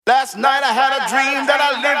Last night I had a dream that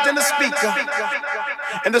I lived in a speaker,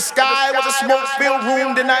 and the sky was a smoke-filled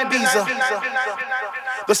room in Ibiza.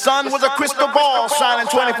 The sun was a crystal ball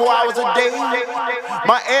shining 24 hours a day.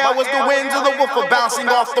 My air was the winds of the woofer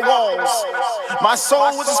bouncing off the walls. My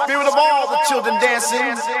soul was the spirit of all the children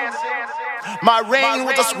dancing. My rain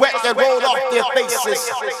was the sweat that rolled off their faces.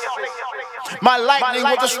 My lightning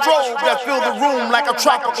was the strobe that filled the room like a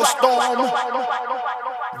tropical storm.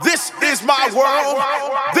 This is my world,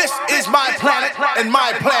 this is my planet, and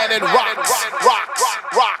my planet rocks, rocks,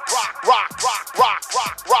 rocks, rocks, rocks, rocks,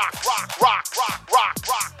 rocks, rocks, rocks, rocks,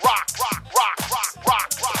 rocks, rocks,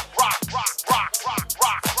 rocks, rocks,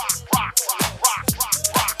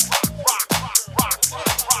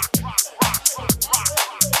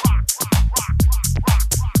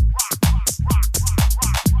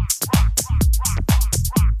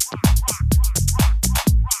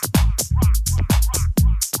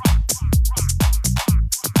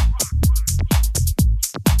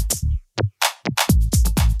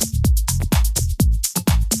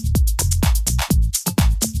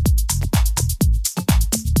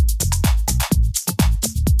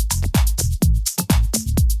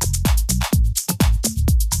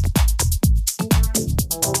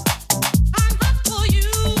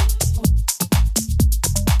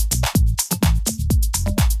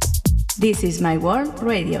 This is my world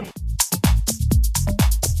radio.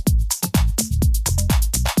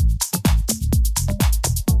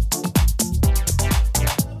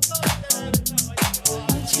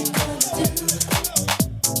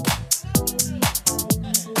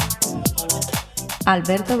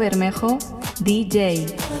 Alberto Bermejo, DJ.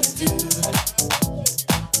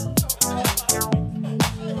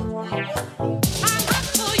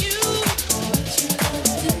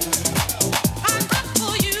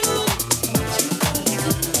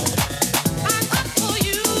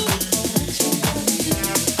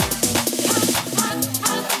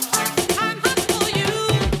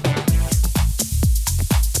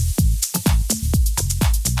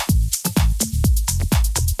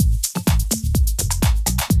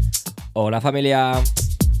 Hola familia,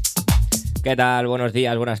 ¿qué tal? Buenos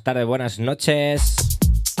días, buenas tardes, buenas noches.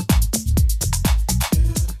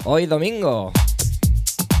 Hoy domingo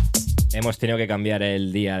hemos tenido que cambiar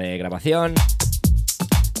el día de grabación,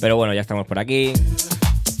 pero bueno, ya estamos por aquí.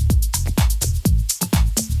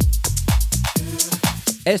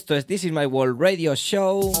 Esto es This is my world radio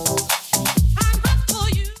show,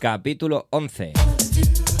 capítulo 11.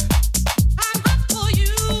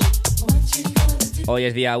 Hoy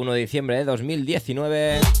es día 1 de diciembre de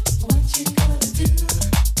 2019.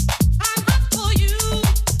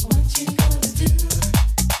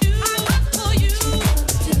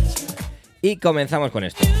 Y comenzamos con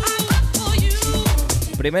esto.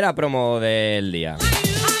 Primera promo del día.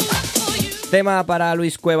 Tema para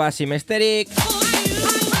Luis Cuevas y Mesteric.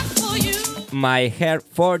 My Hair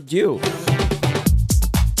for You.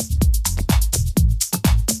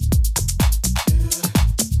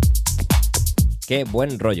 Qué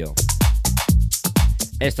buen rollo.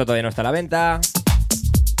 Esto todavía no está a la venta,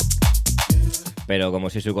 pero como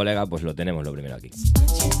soy su colega, pues lo tenemos lo primero aquí.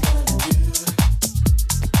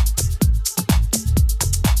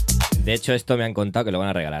 De hecho, esto me han contado que lo van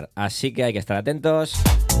a regalar, así que hay que estar atentos.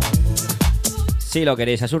 Si lo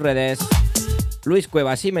queréis a sus redes, Luis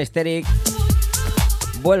Cuevas y Mysteric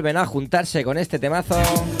vuelven a juntarse con este temazo,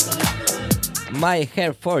 My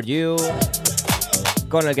Hair for You,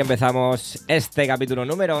 con el que empezamos este capítulo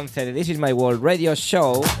número 11 de This is my world radio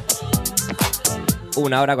show.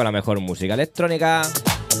 Una hora con la mejor música electrónica,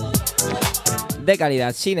 de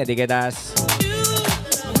calidad, sin etiquetas.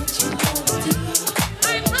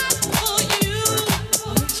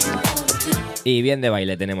 Y bien de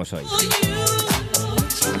baile tenemos hoy.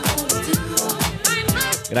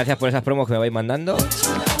 Gracias por esas promos que me vais mandando.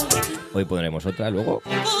 Hoy pondremos otra luego.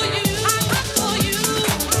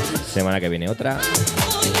 Semana que viene otra.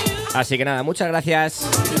 Así que nada, muchas gracias.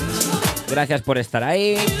 Gracias por estar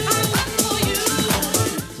ahí.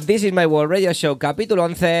 This is my world radio show, capítulo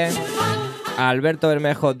 11. Alberto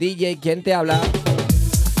Bermejo, DJ, ¿quién te habla?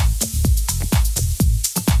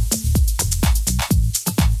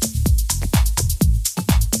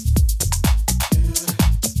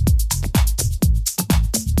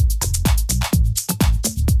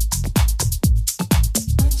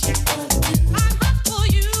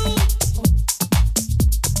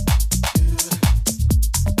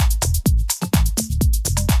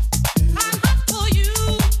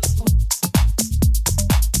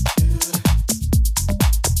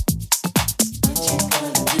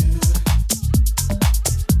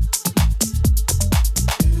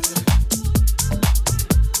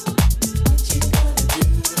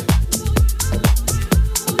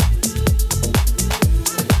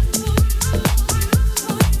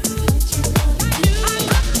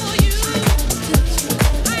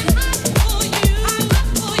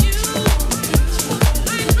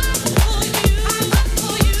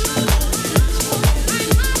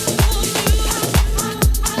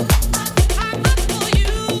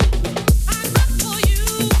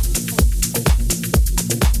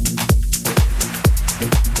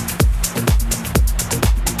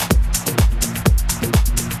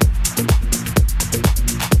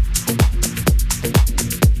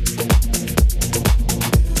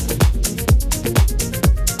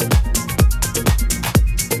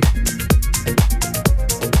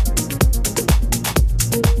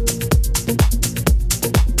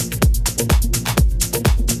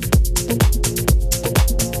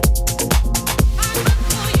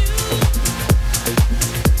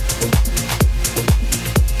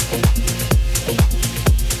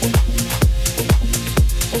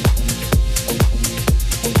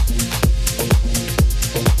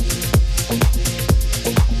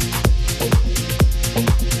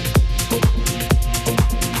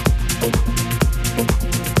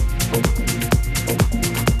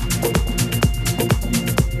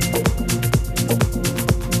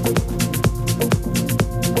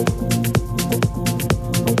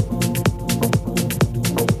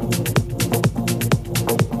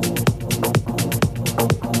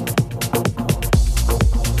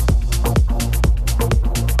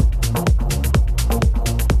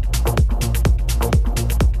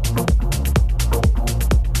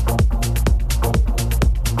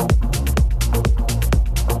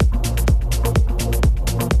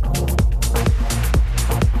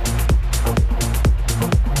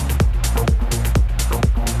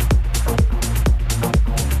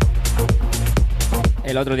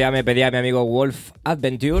 El otro día me pedía a mi amigo Wolf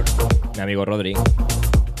Adventure, mi amigo Rodri.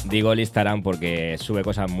 Digo el Instagram porque sube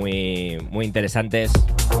cosas muy interesantes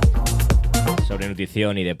sobre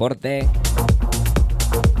nutrición y deporte.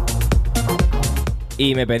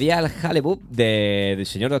 Y me pedía el Halebub del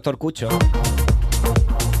señor Dr. Cucho.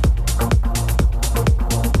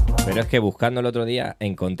 Pero es que buscando el otro día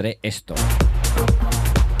encontré esto.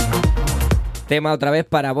 Tema otra vez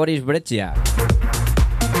para Boris Brejcha.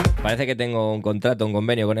 Parece que tengo un contrato, un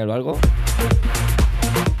convenio con él o algo.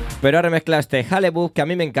 Pero ahora remezcla este Halebub que a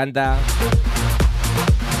mí me encanta.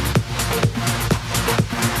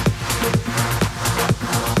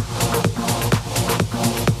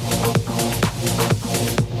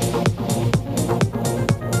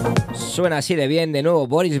 Suena así de bien, de nuevo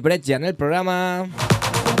Boris Brejcha en el programa.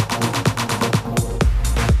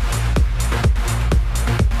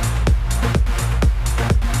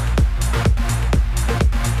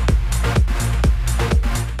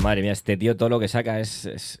 Madre mía, este tío todo lo que saca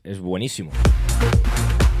es buenísimo.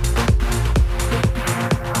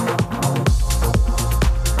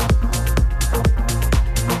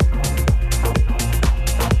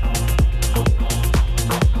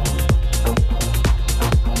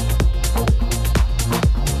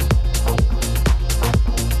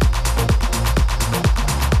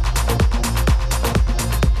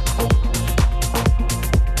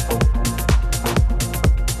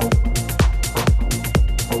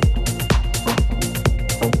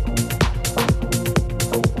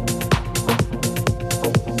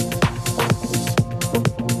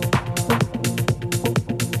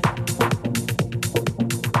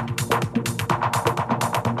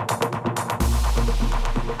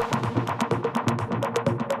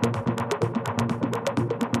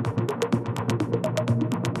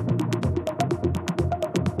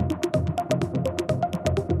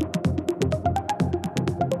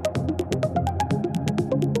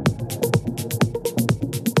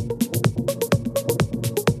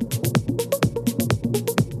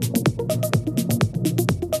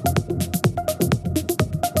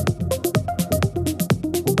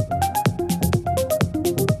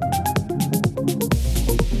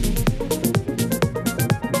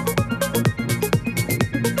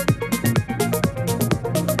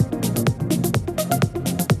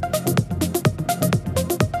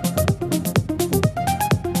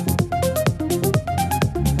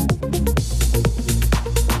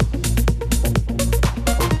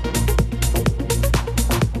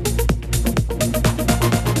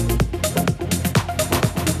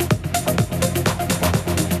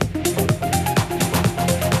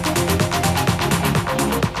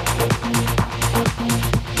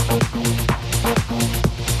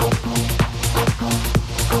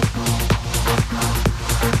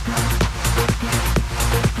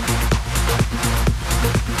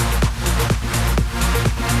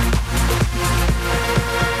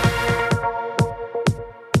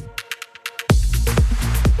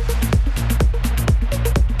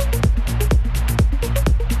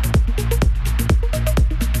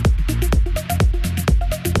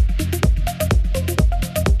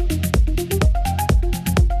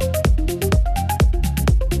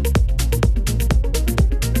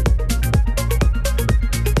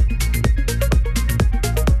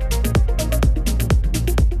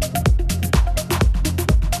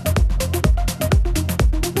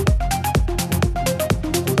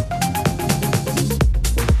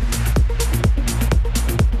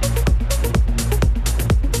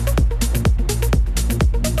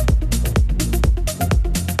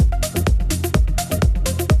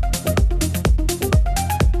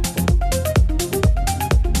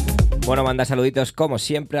 Bueno, manda saluditos como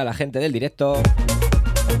siempre a la gente del directo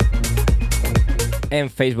en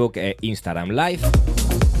Facebook e Instagram Live.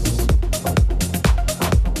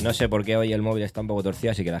 No sé por qué hoy el móvil está un poco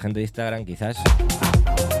torcido, así que la gente de Instagram quizás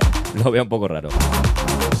lo vea un poco raro.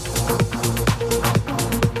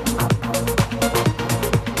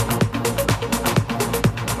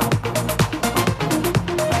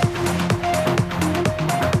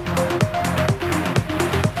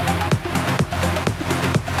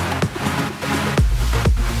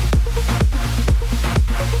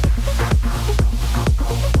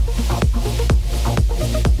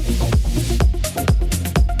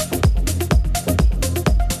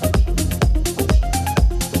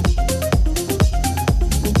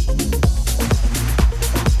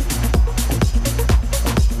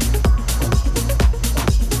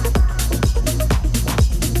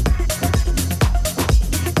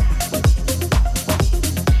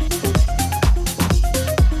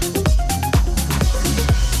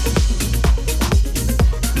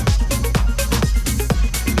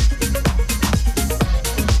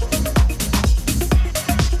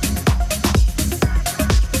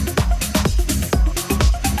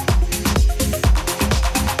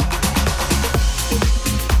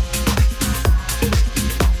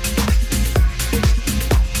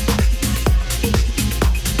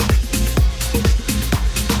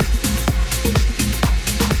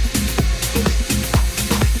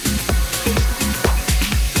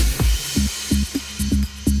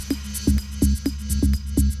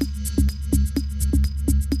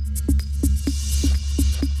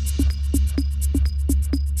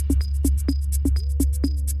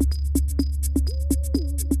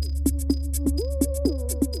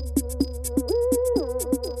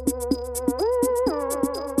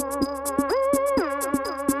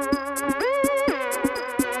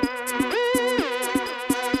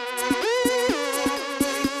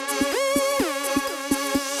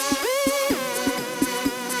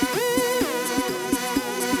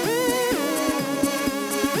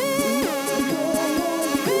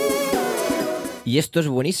 Y esto es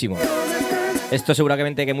buenísimo. Esto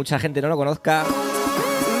seguramente que mucha gente no lo conozca.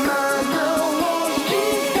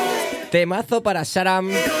 Temazo para Sharam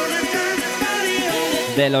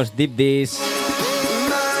de los Deep Dish.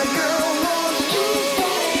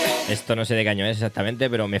 Esto no sé de qué año es exactamente,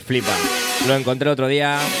 pero me flipa. Lo encontré el otro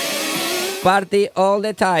día. Party all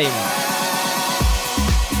the time.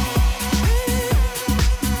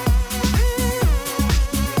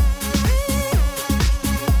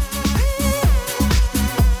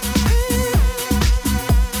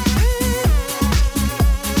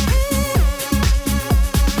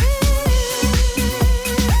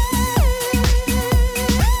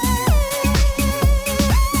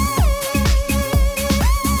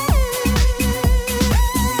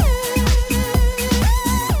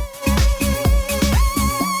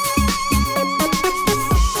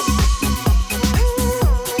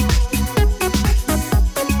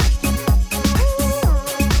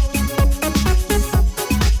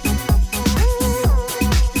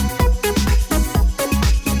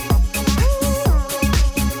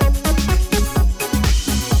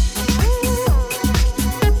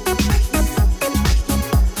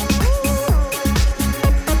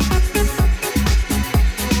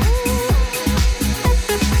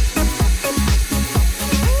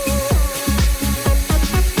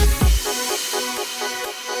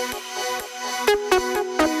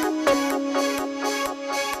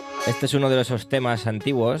 Este es uno de esos temas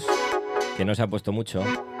antiguos que no se ha puesto mucho,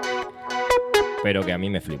 pero que a mí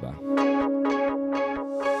me flipa.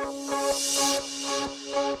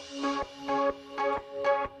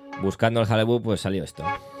 Buscando el Hollywood, pues salió esto.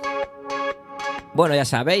 Bueno, ya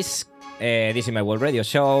sabéis, This is My World Radio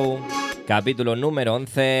Show, capítulo número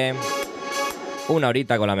 11, una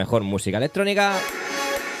horita con la mejor música electrónica.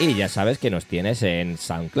 Y ya sabes que nos tienes en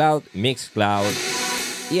SoundCloud, Mixcloud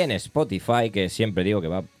y en Spotify, que siempre digo que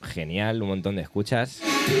va genial, un montón de escuchas.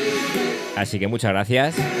 Así que muchas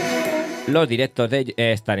gracias. Los directos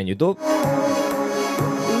están en YouTube,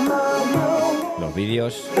 los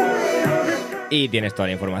vídeos, y tienes toda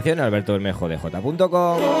la información en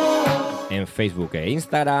albertobermejodj.com, en Facebook e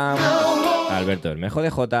Instagram, Alberto Bermejo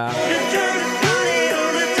DJ.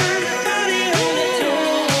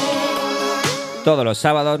 Todos los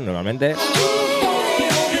sábados, normalmente,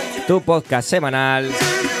 tu podcast semanal,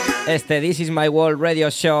 este This is My World Radio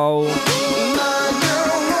Show.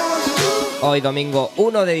 Hoy domingo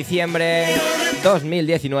 1 de diciembre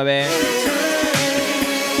 2019.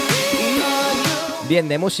 Bien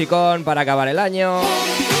de musicón para acabar el año.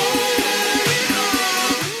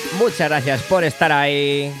 Muchas gracias por estar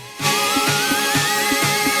ahí.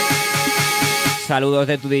 Saludos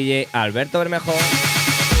de tu DJ Alberto Bermejo.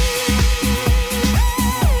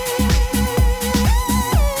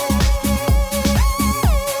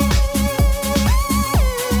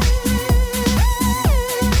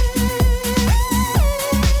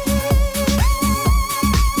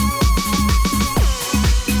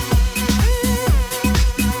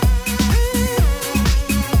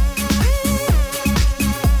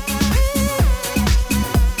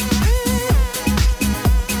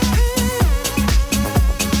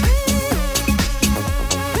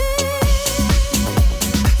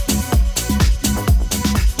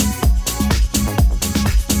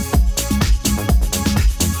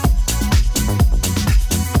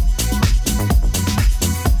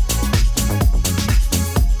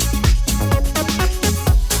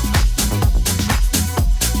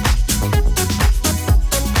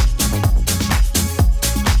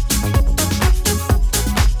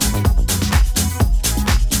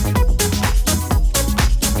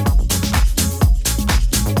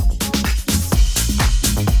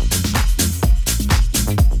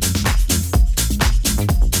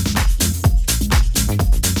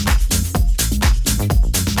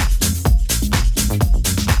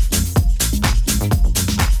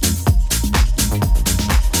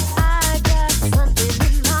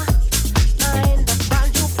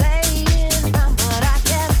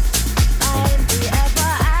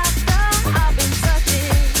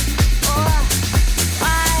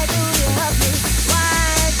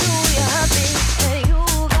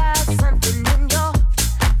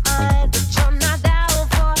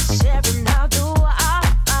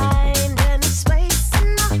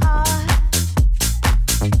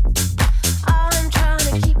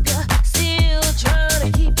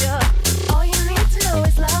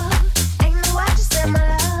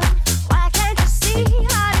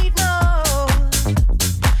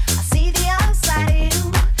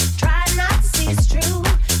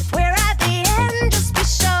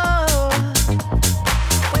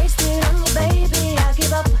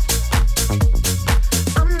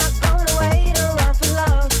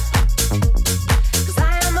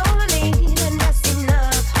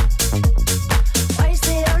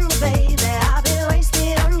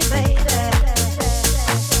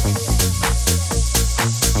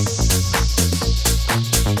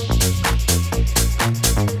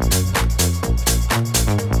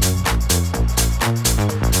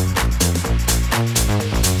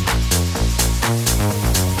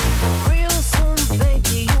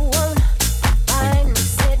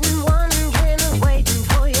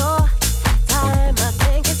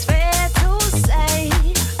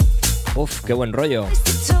 Uf, qué buen rollo.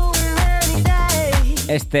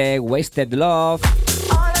 Este Wasted Love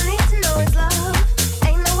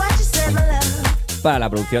para la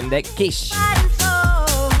producción de Kish.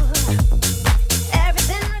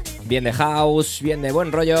 Bien de house, bien de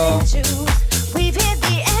buen rollo.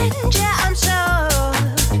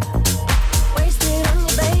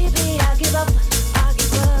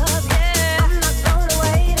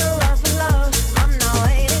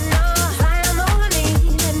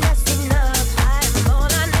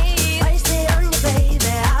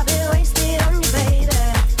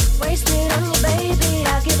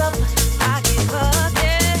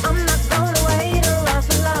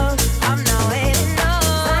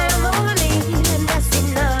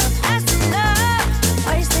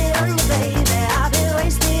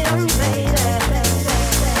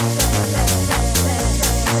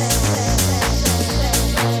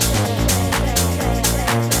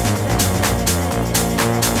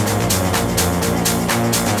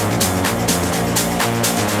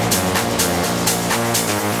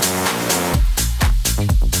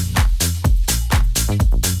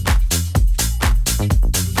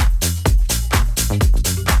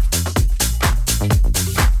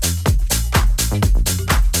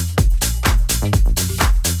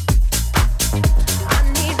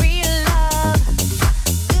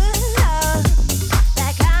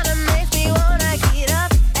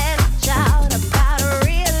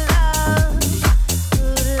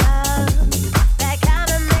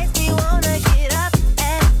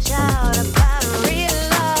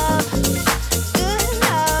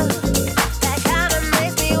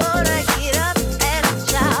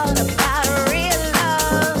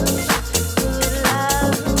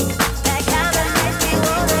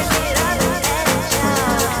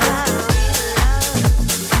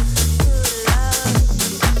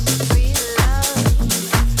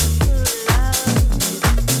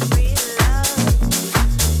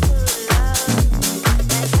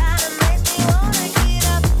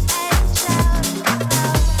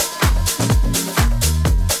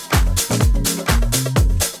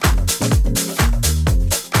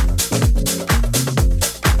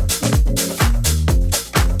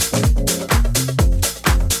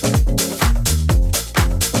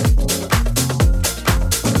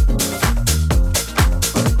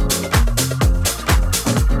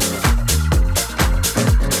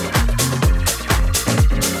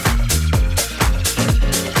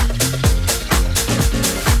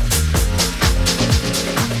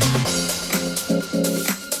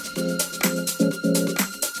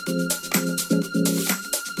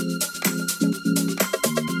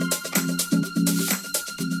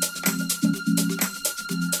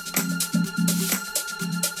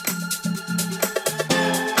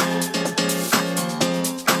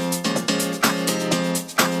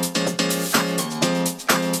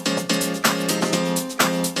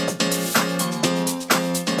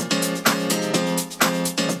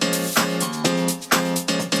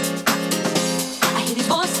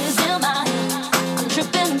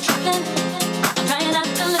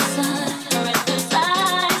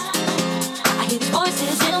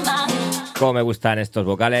 Cómo me gustan estos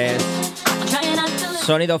vocales.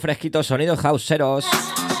 Sonido fresquito, sonidos houseeros.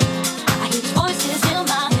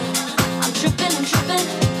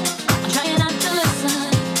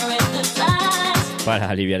 Para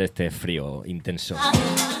aliviar este frío intenso.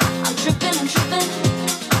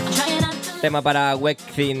 Tema para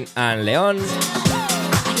Wexin and León.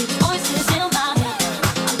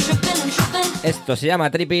 Esto se llama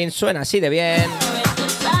Tripping, suena así de bien.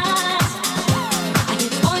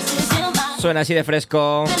 Suena así de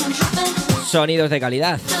fresco. Sonidos de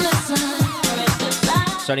calidad.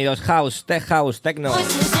 Sonidos house, tech house, techno.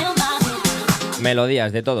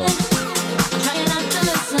 Melodías de todo.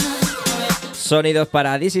 Sonidos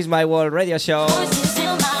para This Is My World Radio Show.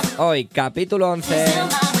 Hoy capítulo 11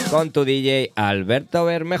 con tu DJ Alberto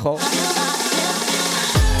Bermejo.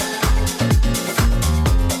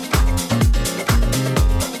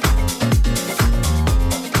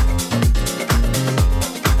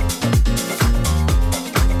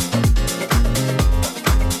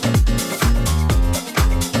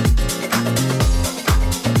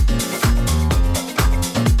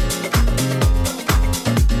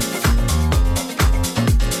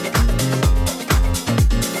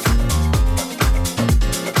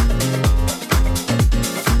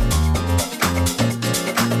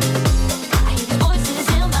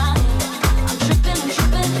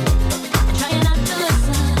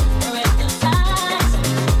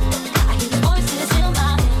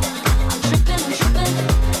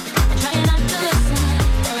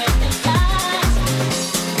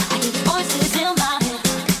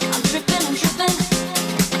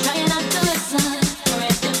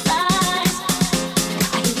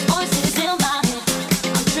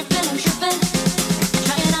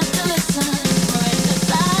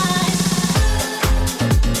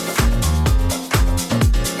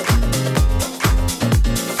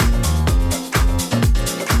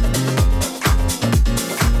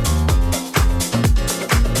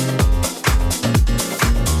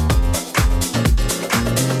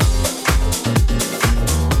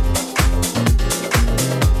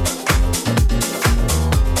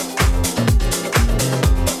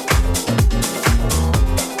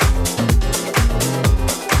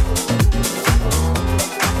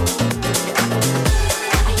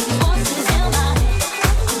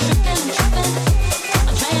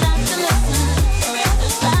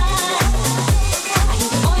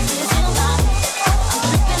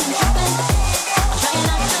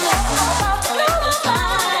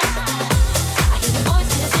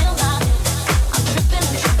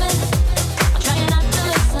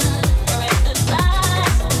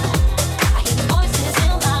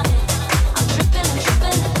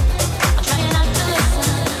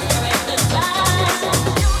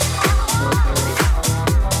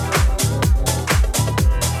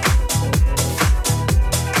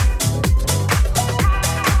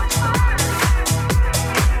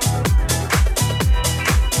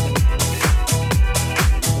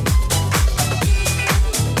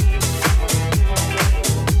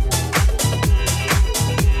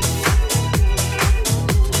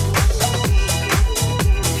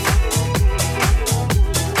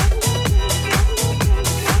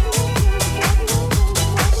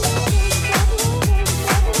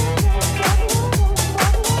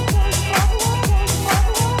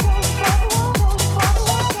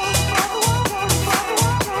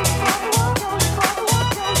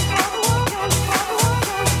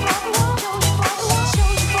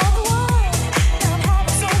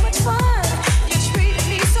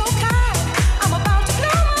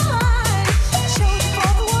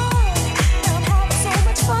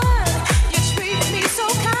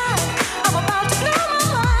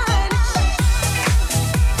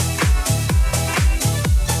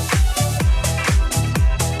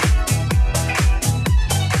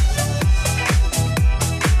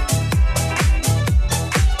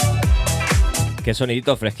 Qué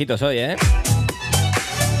soniditos fresquitos hoy, ¿eh?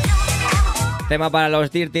 Tema para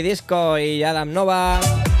los Dirty Disco y Adam Nova.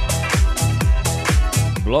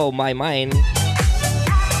 Blow My Mind.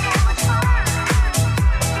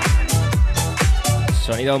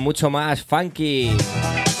 Sonido mucho más funky.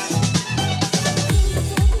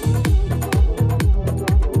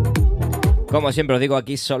 Como siempre os digo,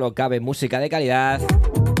 aquí solo cabe música de calidad.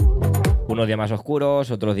 Unos días más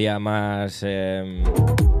oscuros, otros días más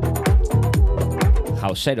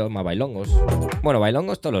houseeros, más bailongos. Bueno,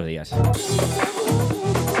 bailongos todos los días.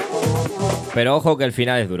 Pero ojo que el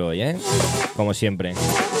final es duro hoy, ¿eh? Como siempre.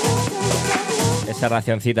 Esa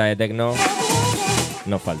racioncita de techno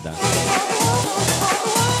nos falta.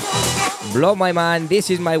 Blow My Mind, This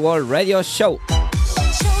Is My World Radio Show.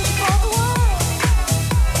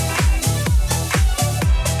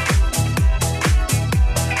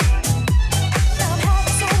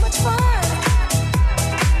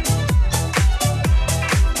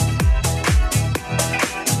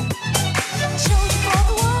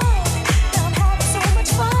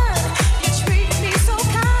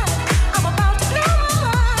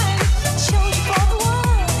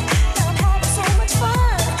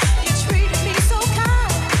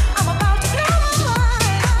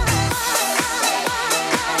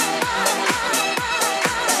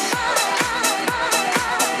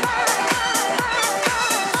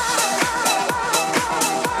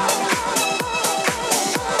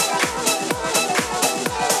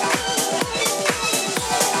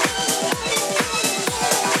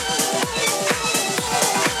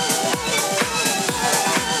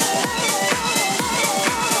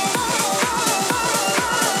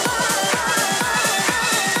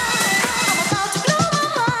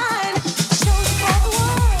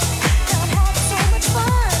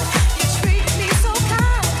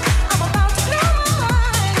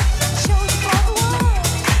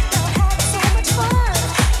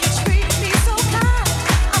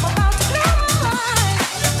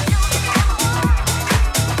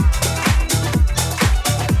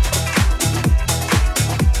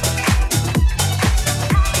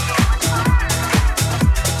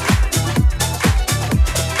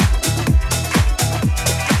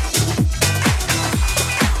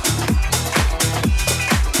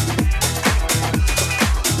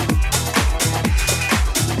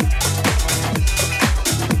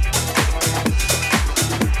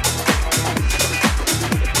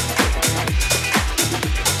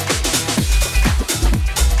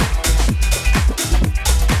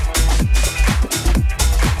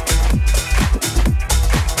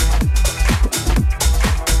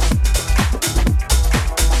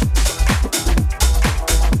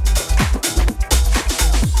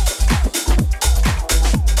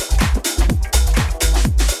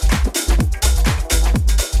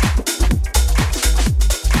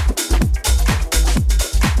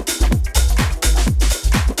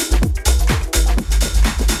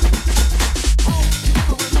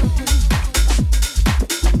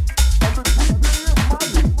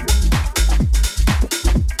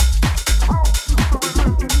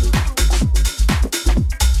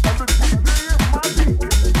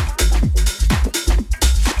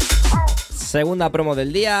 Segunda promo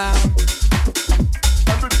del día.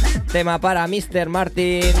 Tema para Mr.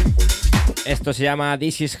 Martin. Esto se llama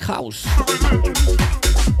This Is House.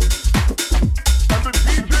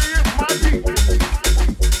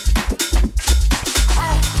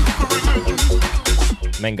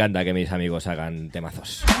 Me encanta que mis amigos hagan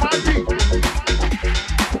temazos.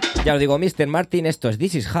 Ya os digo, Mr. Martin, esto es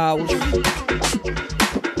This Is House.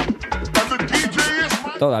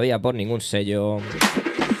 Todavía por ningún sello.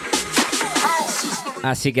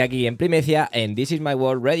 Así que aquí en primicia en This Is My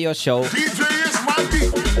World Radio Show.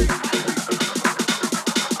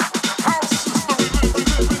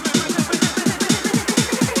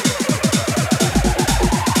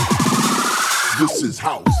 This is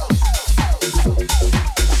house.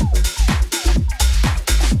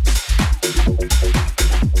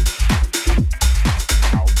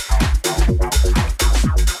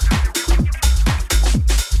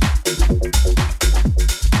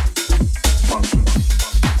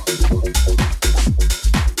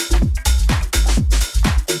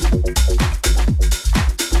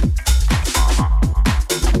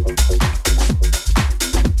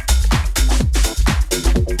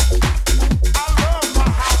 I love my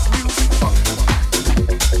house.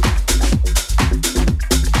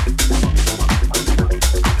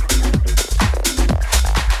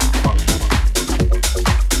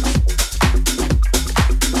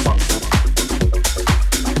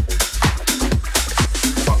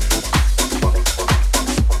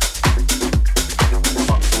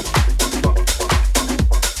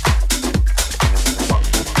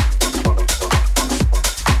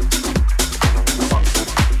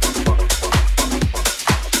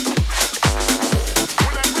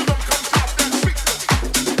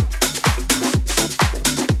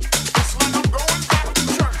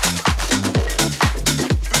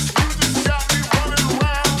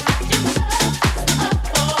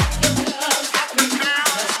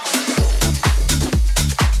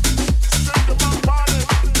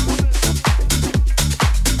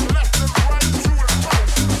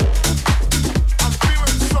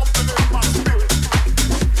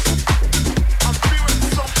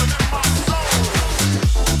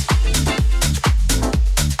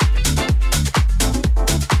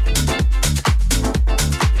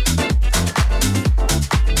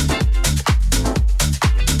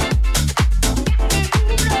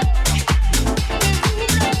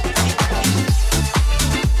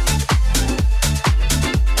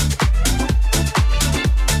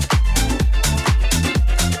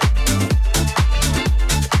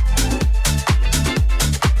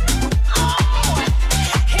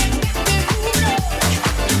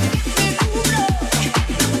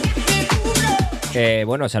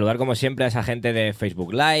 Bueno, saludar como siempre a esa gente de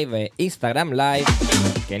Facebook Live, Instagram Live,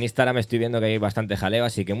 que en Instagram estoy viendo que hay bastante jaleo,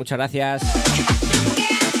 así que muchas gracias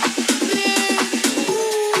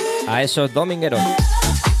a esos domingueros.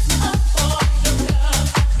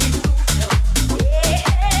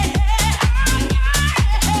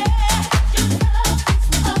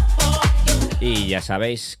 Y ya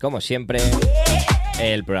sabéis, como siempre,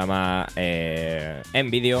 el programa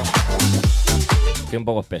en vídeo. Estoy un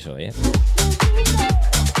poco espeso, ¿eh?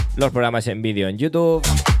 Los programas en vídeo en YouTube,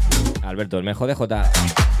 Alberto Bermejo DJ,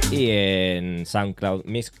 y en SoundCloud,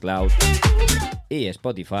 Mixcloud y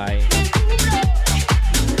Spotify.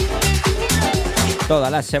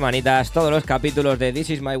 Todas las semanitas, todos los capítulos de This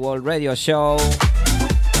Is My World Radio Show.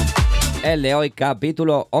 El de hoy,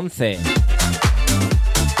 capítulo 11.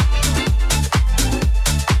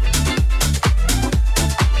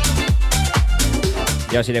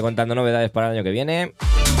 Ya os iré contando novedades para el año que viene.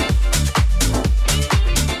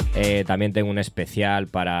 También tengo un especial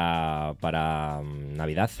para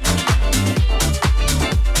Navidad.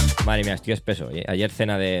 Madre mía, estoy espeso. Ayer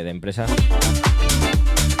cena de empresa.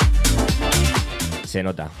 Se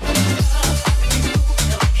nota.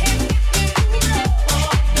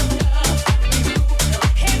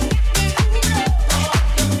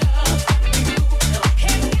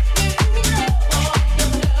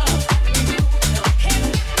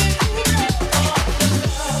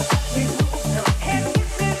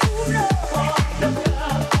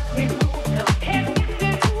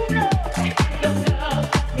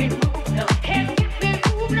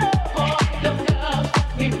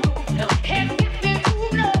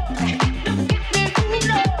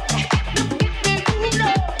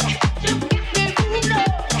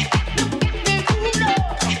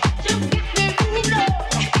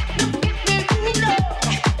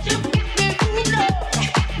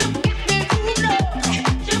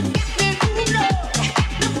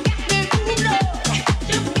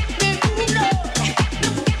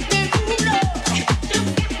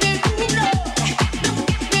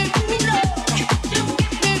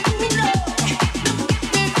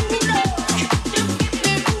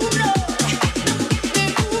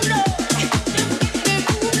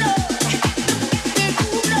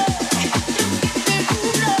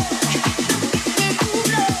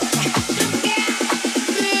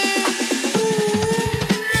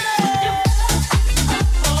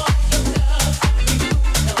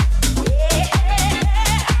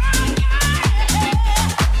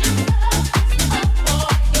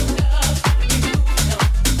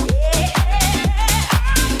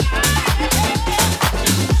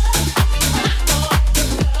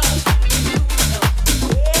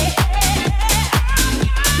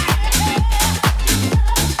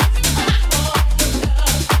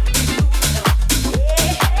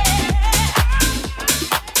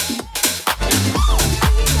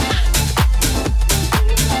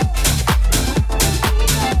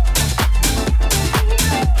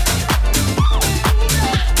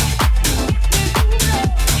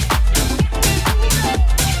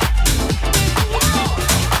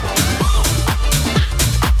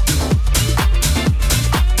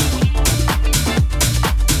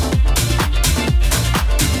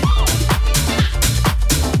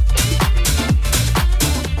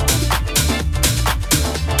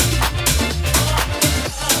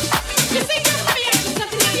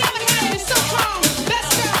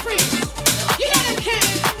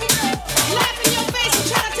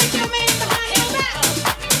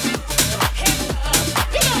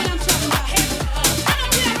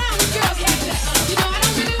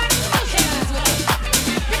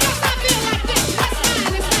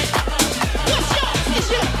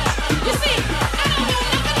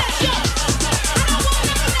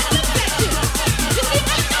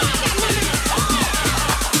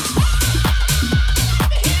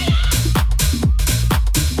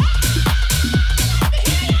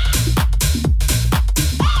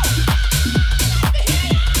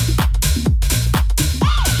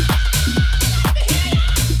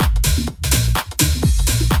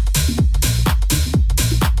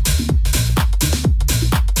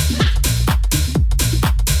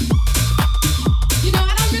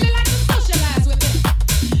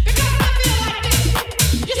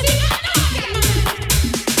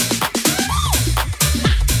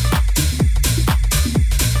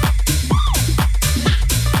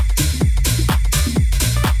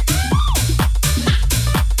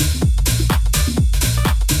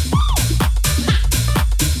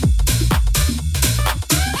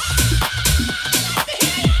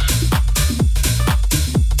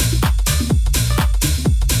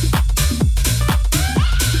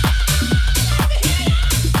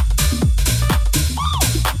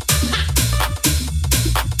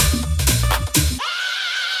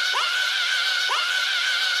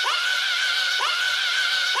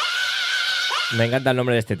 Me encanta el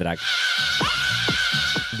nombre de este track.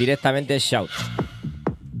 Directamente Shout.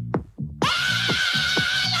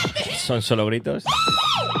 Son solo gritos.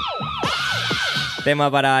 Tema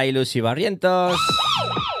para Ilus y Barrientos.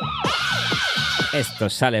 Esto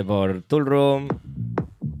sale por Tool Room.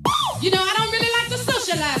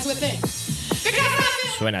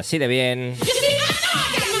 Suena así de bien.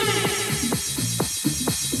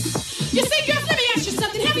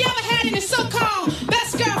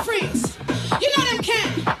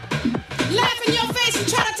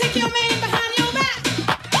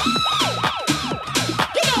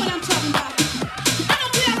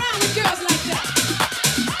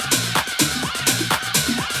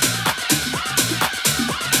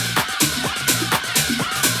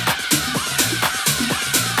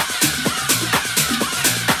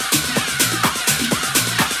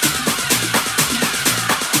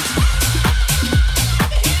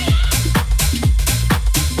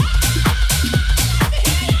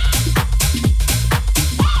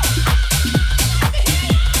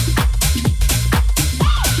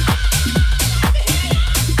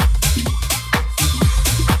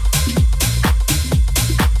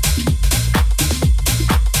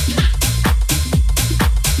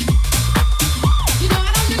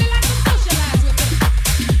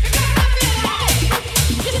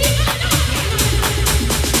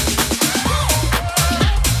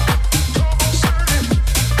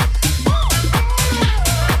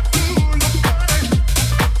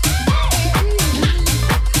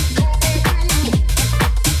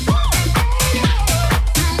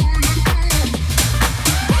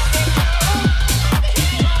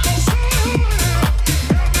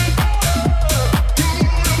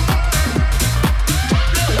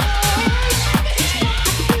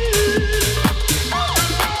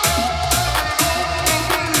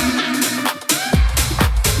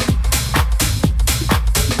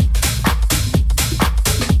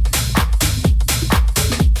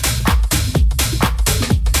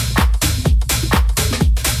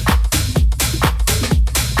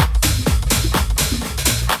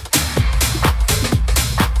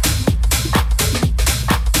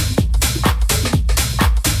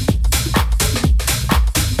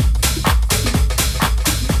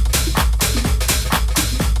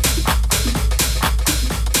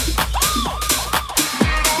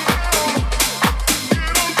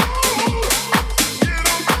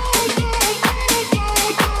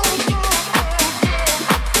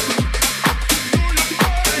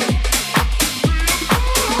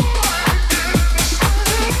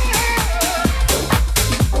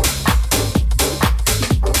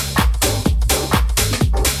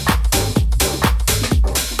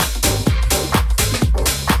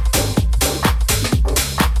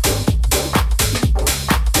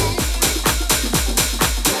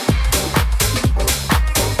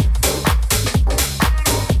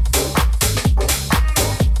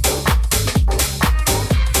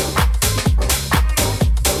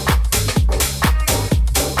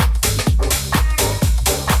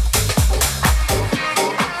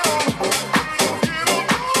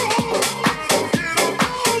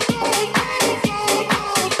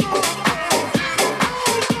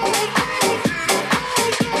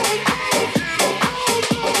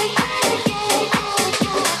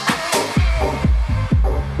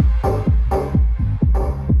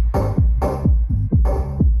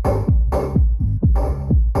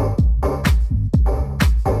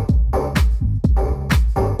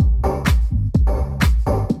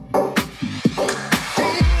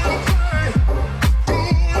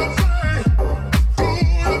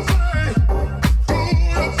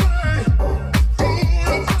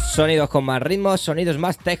 Sonidos con más ritmos, sonidos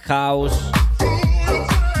más tech house.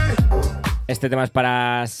 Este tema es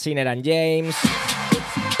para Sinner and James.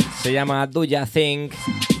 Se llama Do Ya Think.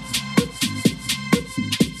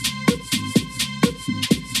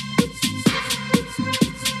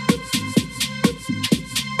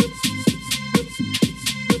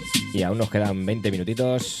 Y aún nos quedan 20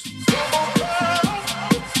 minutitos.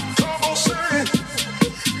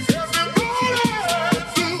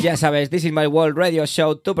 Ya sabes, This is my world radio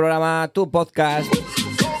show, tu programa, tu podcast.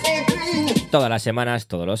 Todas las semanas,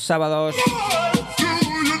 todos los sábados.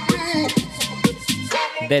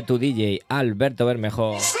 De tu DJ Alberto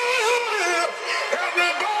Bermejo.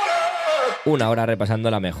 Una hora repasando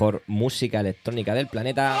la mejor música electrónica del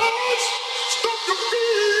planeta.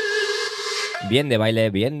 Bien de baile,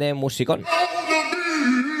 bien de musicón.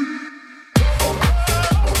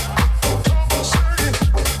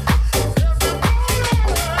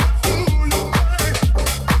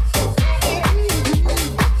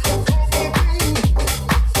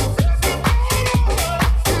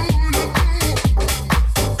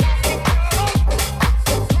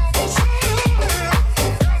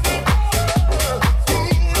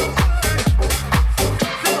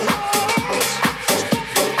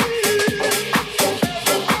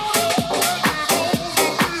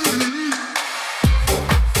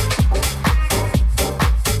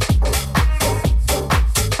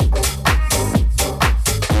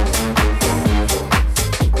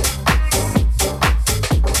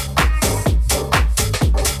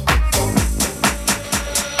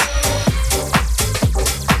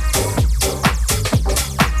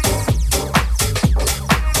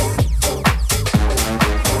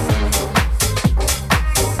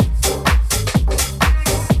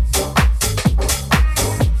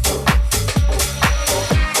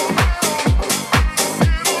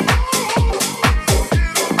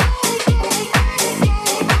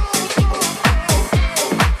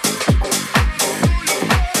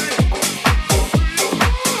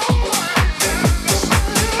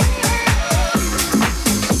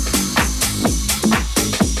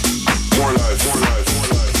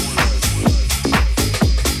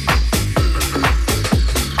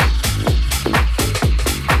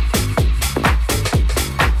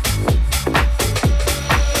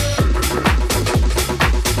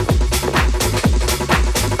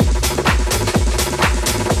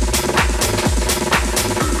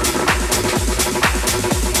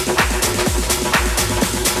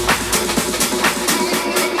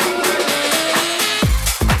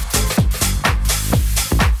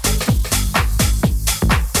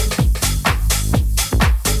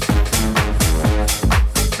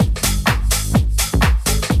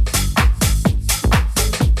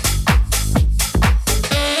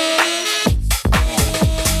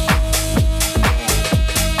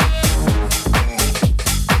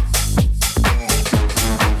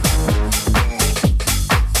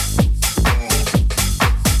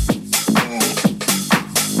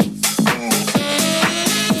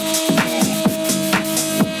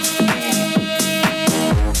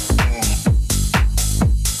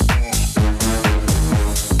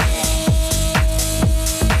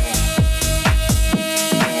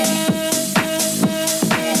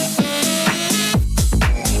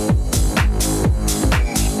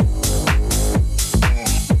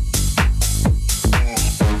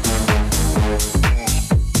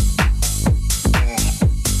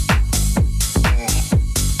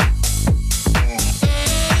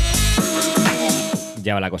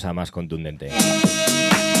 ya va la cosa más contundente.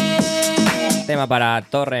 Tema para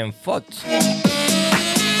Torren Fox.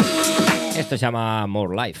 Esto se llama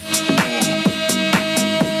More Life.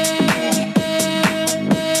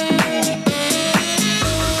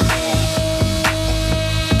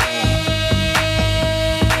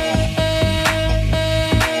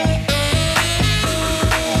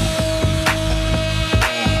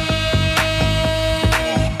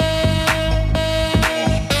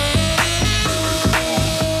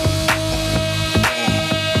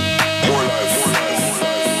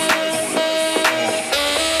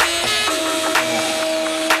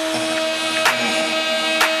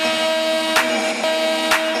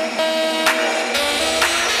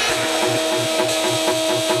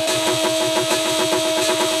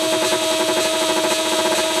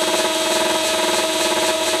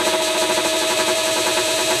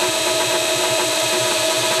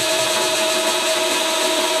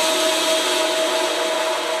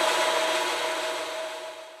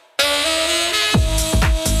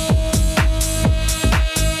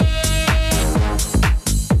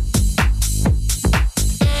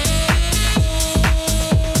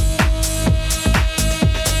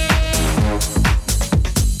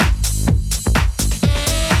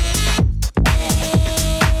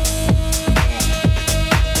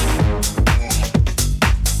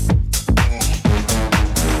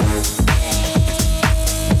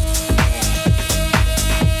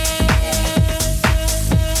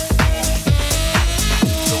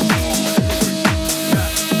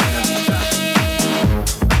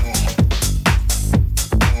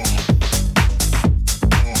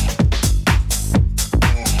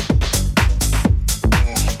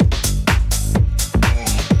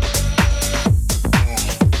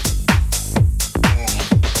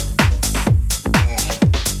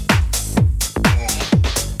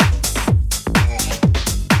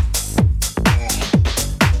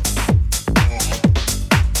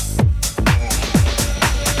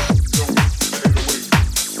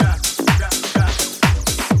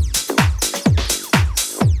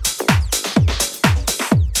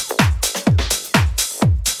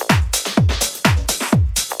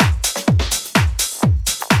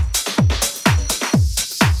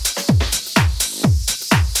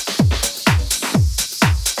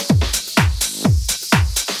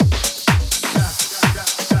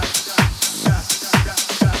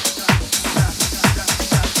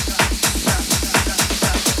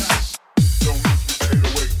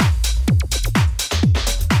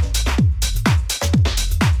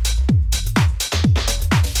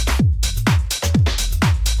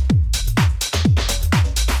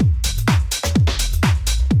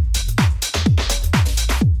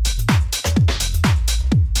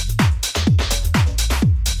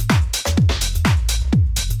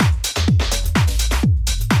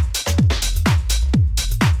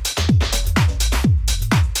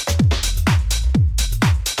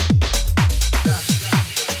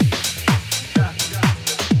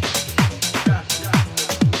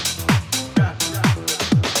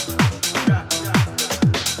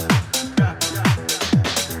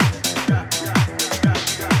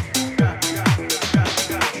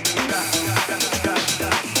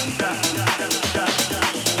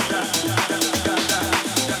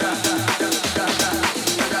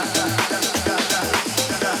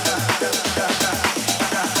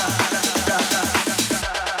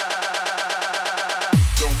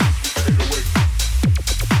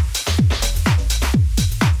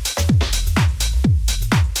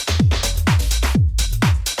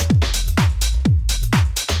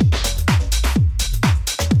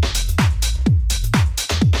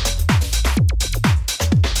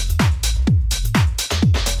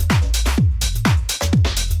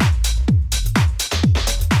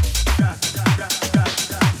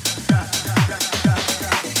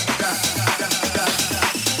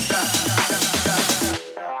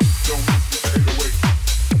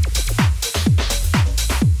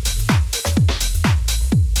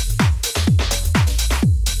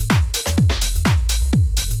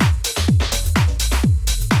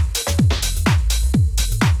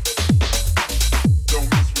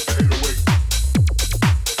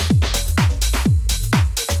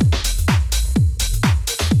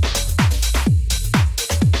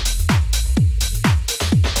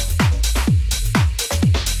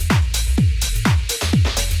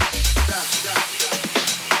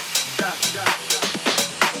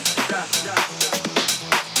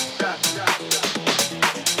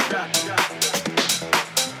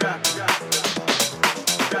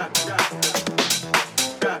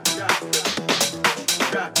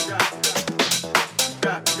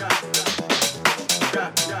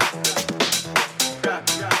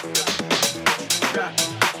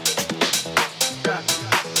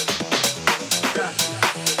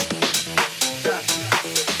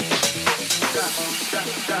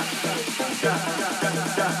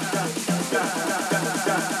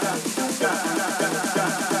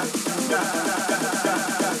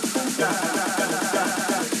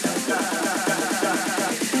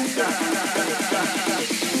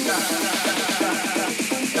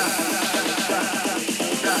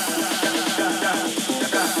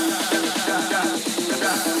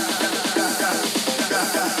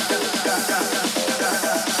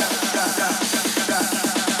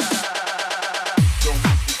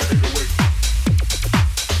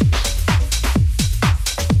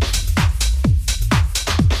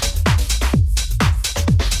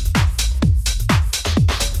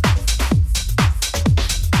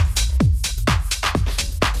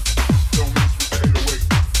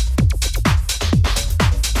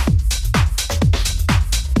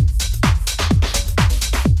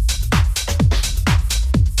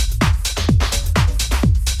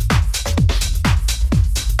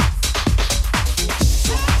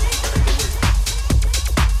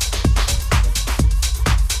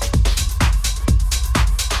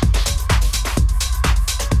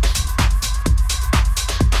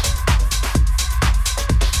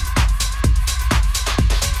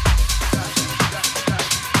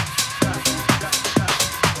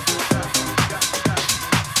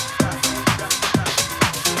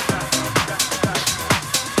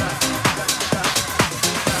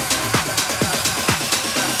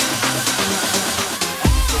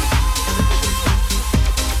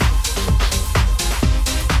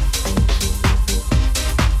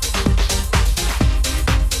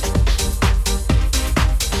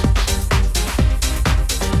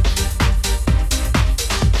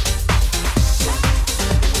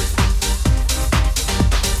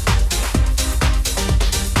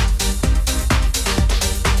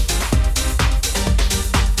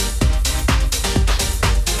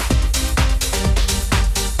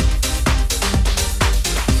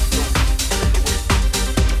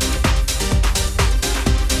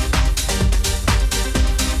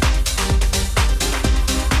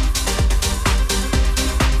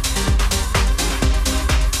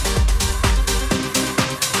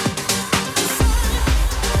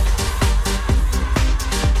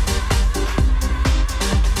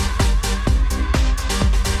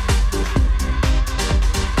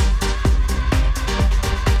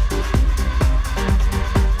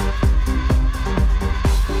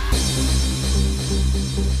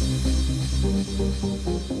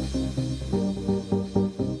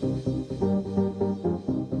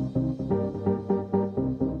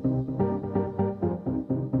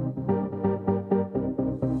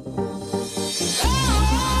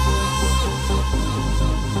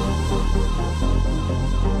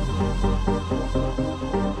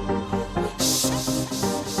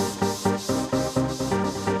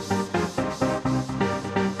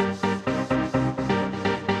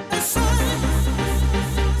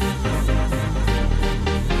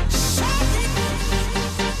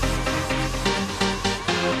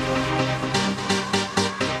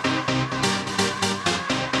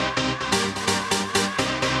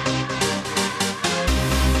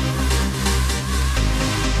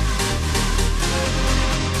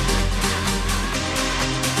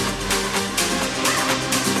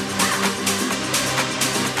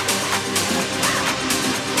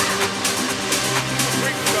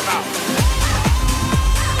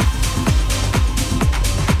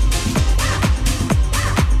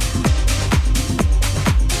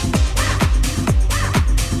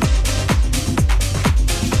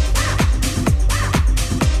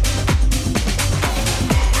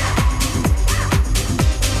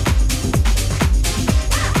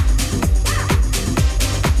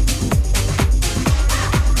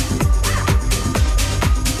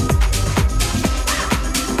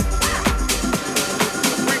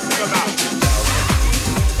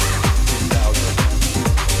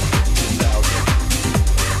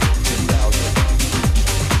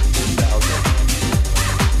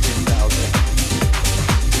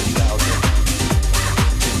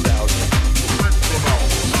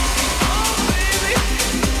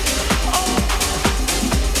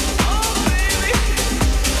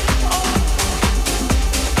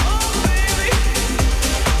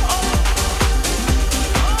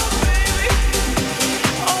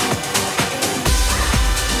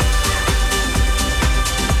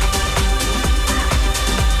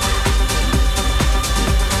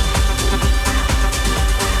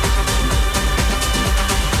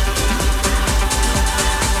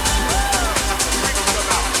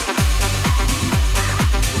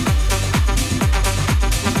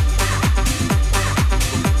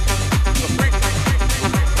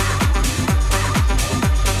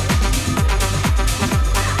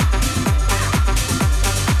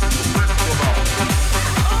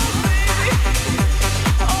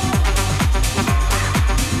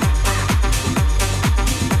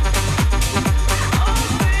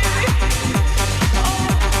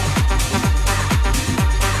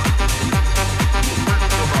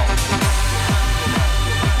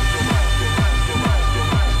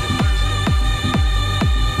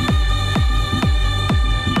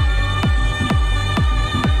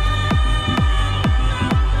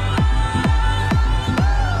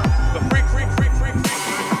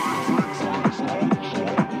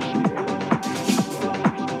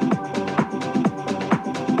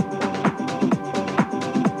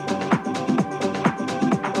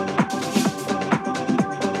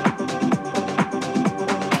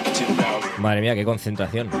 Madre mía, qué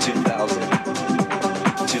concentración.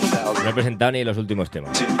 No he presentado ni los últimos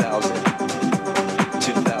temas.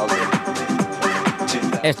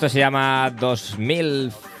 Esto se llama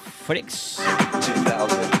 2000 Freaks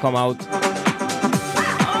Come Out.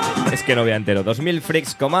 Es que no voy a entero. 2000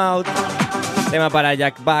 Freaks Come Out. Tema para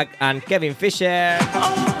Jack Buck and Kevin Fisher.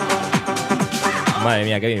 Madre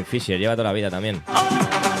mía, Kevin Fisher lleva toda la vida también.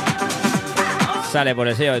 Sale por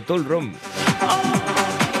el sello de Tool Room.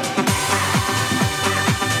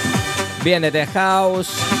 Bien de The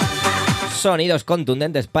House. Sonidos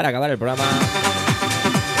contundentes para acabar el programa.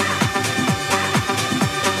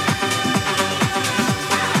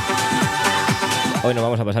 Hoy nos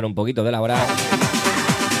vamos a pasar un poquito de la hora.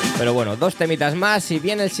 Pero bueno, 2 temitas más y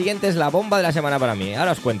bien el siguiente es la bomba de la semana para mí.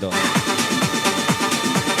 Ahora os cuento.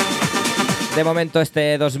 De momento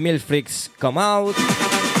este 2000 Freaks Come Out.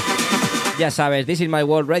 Ya sabes, This is My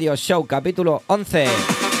World Radio Show, capítulo 11.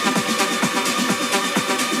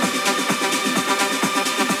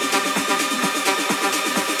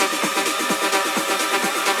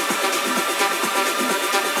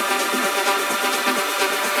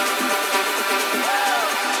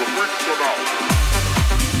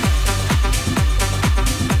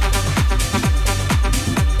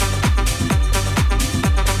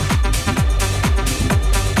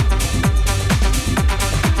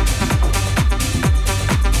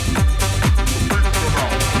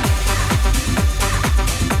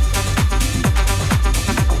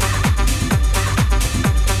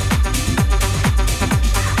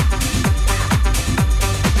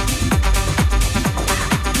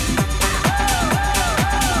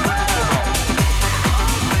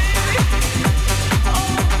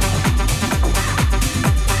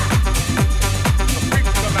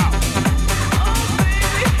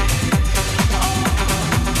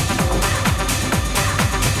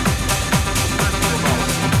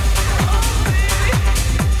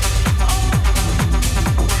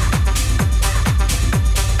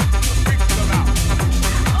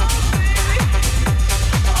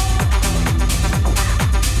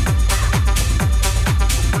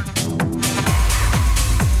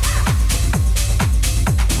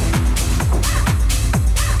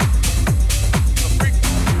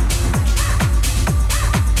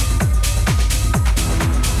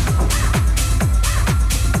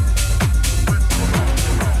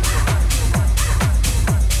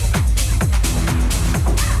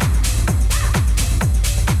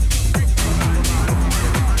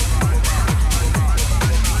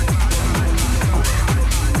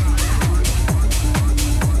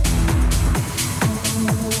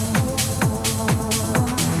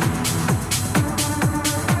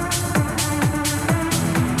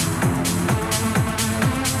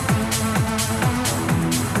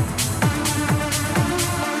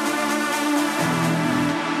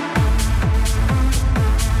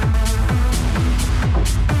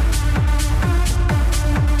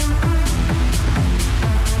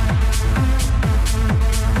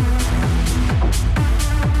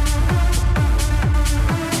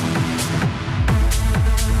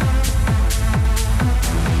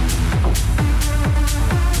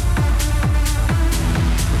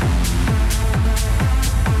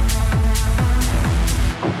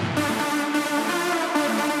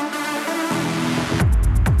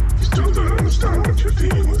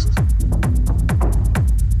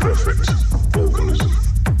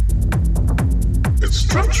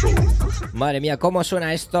 Madre mía, ¿cómo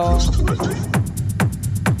suena esto?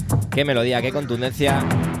 Qué melodía, qué contundencia.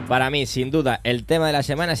 Para mí, sin duda, el tema de la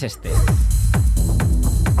semana es este.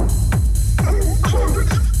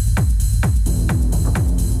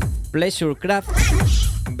 Pleasure Craft,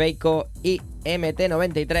 Bermejo y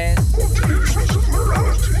MT93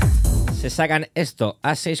 se sacan esto.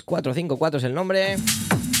 A6454 es el nombre.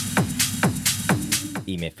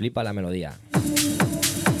 Y me flipa la melodía.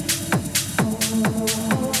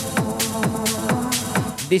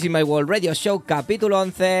 This is My World Radio Show, capítulo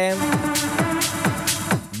 11.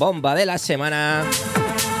 Bomba de la semana.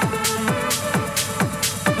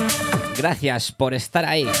 Gracias por estar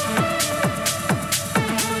ahí.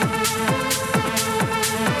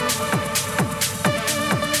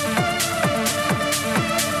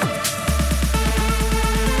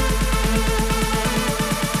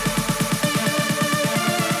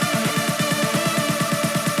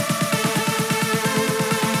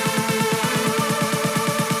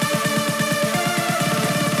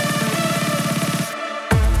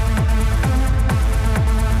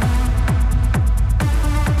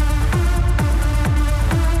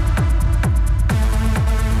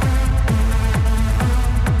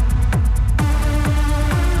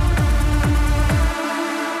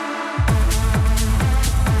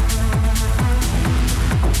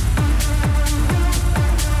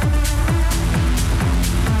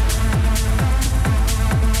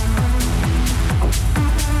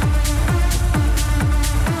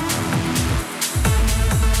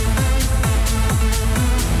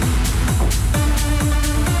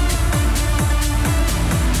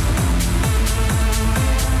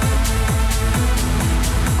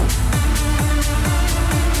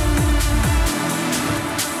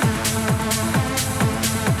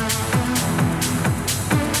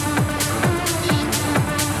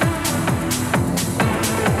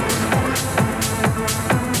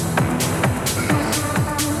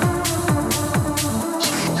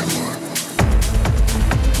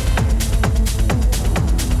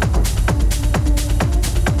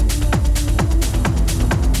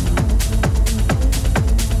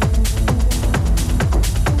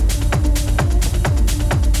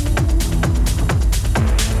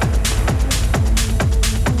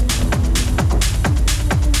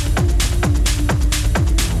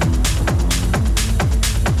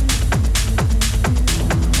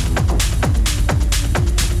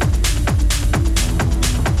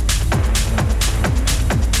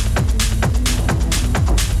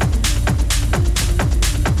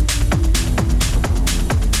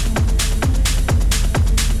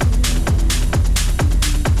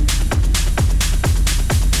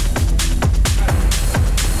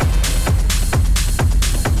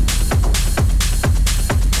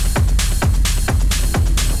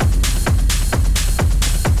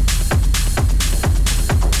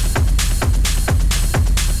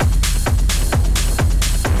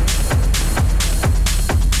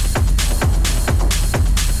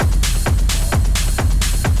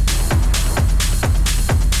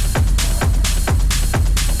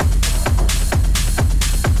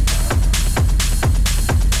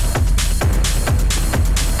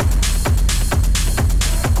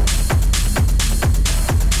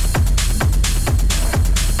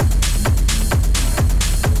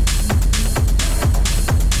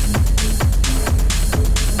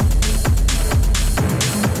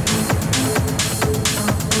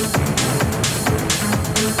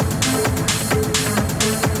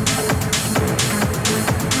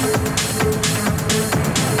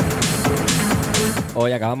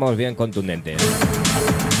 Hoy acabamos bien contundentes.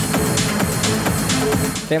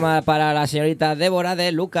 Tema para la señorita Débora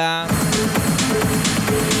de Luca.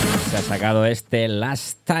 Se ha sacado este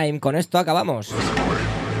Last Time. Con esto acabamos.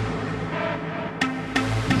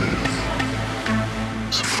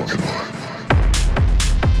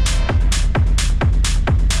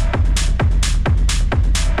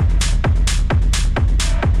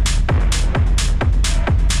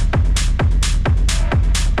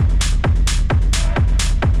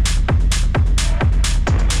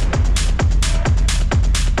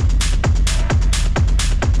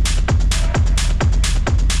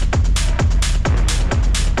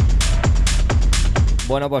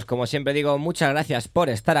 Bueno, pues como siempre digo, muchas gracias por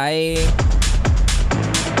estar ahí.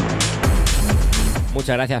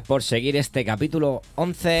 Muchas gracias por seguir este capítulo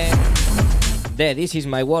 11 de This is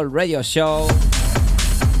My World Radio Show.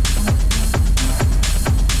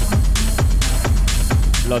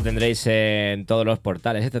 Lo tendréis en todos los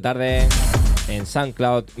portales esta tarde, en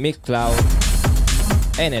SoundCloud, Mixcloud,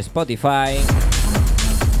 en Spotify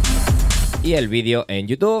y el vídeo en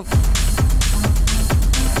YouTube.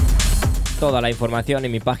 Toda la información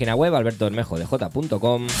en mi página web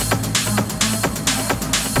albertobermejodj.com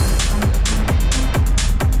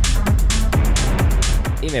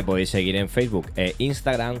Y me podéis seguir en Facebook e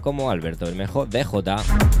Instagram como Alberto Bermejo DJ.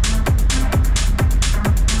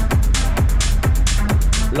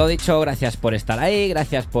 Lo dicho, gracias por estar ahí,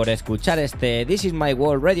 gracias por escuchar este This is My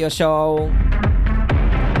World Radio Show.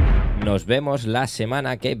 Nos vemos la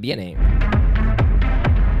semana que viene.